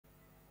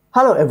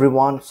Hello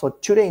everyone. So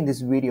today in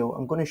this video,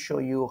 I'm going to show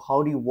you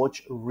how do you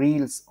watch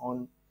Reels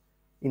on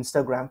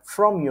Instagram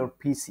from your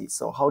PC.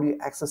 So how do you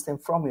access them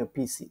from your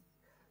PC?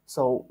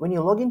 So when you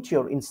log into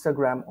your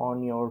Instagram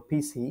on your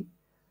PC,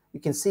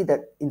 you can see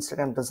that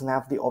Instagram doesn't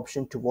have the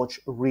option to watch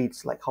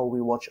Reels like how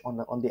we watch on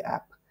the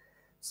app.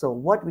 So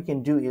what we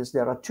can do is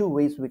there are two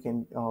ways we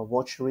can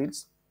watch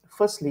Reels.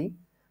 Firstly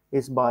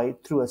is by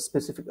through a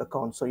specific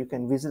account. So you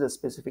can visit a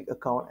specific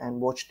account and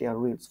watch their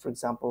Reels. For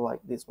example, like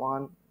this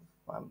one,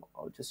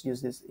 I'll just use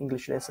this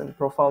English lesson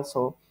profile.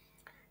 So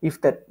if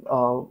that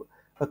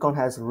account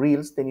has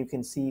Reels, then you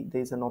can see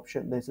there's an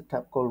option, there's a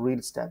tab called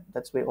Reels tab.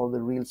 That's where all the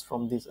Reels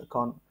from this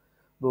account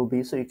will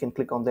be. So you can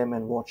click on them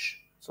and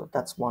watch. So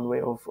that's one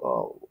way of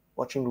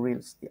watching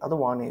Reels. The other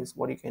one is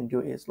what you can do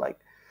is like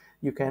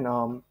you can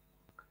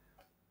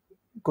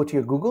go to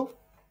your Google,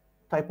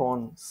 type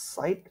on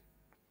site,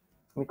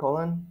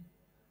 semicolon,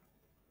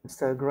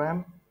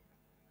 Instagram,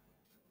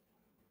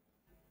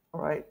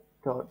 all right,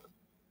 dot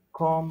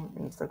com,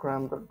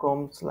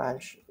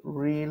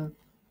 instagram.com/reel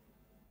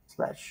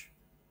slash,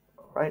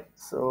 all right,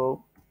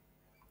 so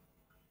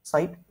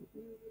site,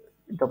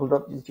 double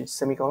dot,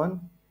 semicolon,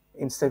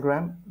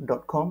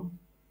 instagram.com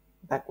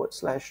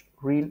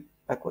 /reel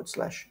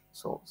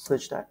so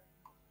search that.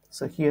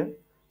 So here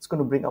it's going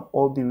to bring up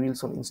all the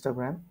reels on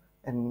Instagram,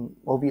 and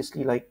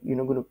obviously like you're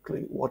not going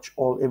to watch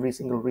every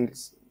single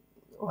reels.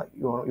 Like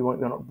you're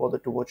not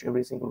bothered to watch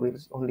every single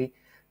reels, only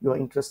you are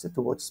interested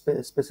to watch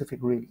specific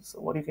reels.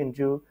 So what you can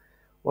do,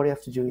 what you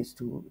have to do is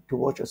to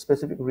watch a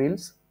specific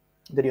reels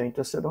that you're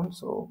interested on.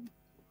 So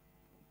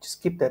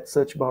just keep that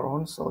search bar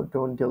on, so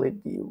don't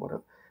delete the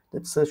whatever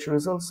that search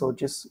result. So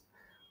just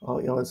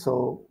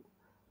so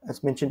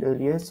as mentioned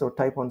earlier, so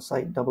type on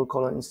site double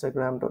colon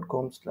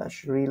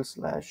instagram.com/reel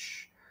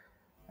slash,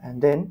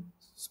 and then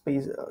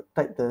space,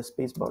 type the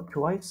space bar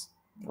twice.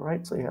 All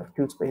right, so you have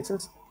two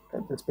spaces,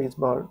 type the space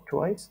bar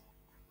twice.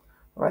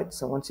 All right,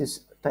 so once you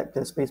type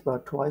the space bar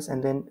twice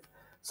and then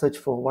search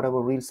for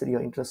whatever reels that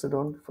you're interested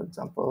on, for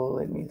example,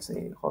 let me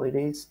say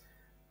holidays,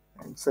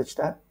 and search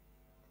that.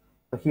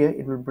 So here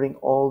it will bring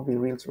all the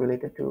reels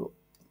related to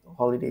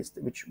holidays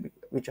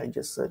which I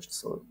just searched.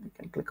 So you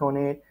can click on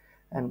it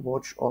and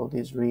watch all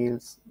these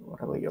reels,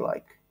 whatever you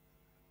like.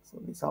 So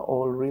these are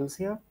all reels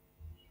here,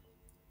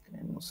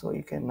 and so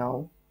you can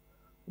now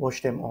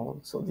watch them all.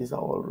 So these are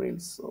all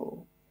reels.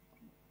 So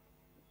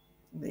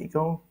there you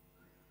go.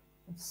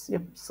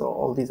 Yep, so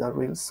all these are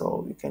reels,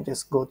 so you can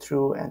just go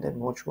through and then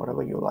watch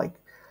whatever you like.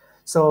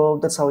 So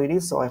that's how it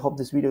is. So I hope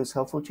this video is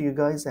helpful to you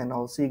guys, and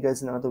I'll see you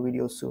guys in another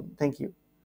video soon. Thank you.